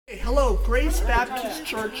Hello, Grace Baptist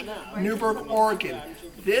Church, Newburg, Oregon.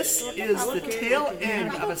 This is the tail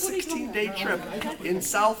end of a 16-day trip in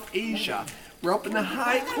South Asia. We're up in the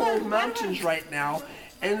high, cold mountains right now,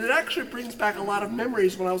 and it actually brings back a lot of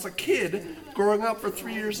memories when I was a kid growing up for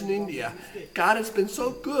 3 years in India. God has been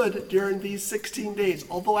so good during these 16 days,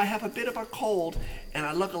 although I have a bit of a cold and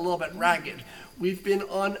I look a little bit ragged. We've been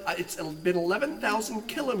on, it's been 11,000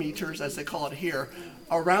 kilometers, as they call it here,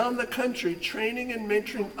 around the country, training and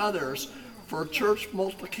mentoring others for church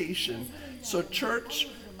multiplication. So church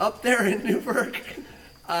up there in Newburg,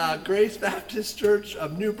 Grace Baptist Church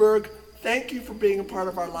of Newburg, thank you for being a part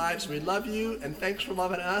of our lives. We love you, and thanks for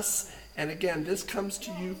loving us. And again, this comes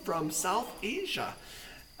to you from South Asia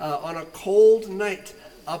on a cold night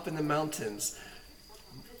up in the mountains.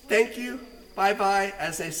 Thank you. Bye-bye.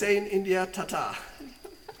 As they say in India, ta-ta.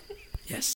 Yes.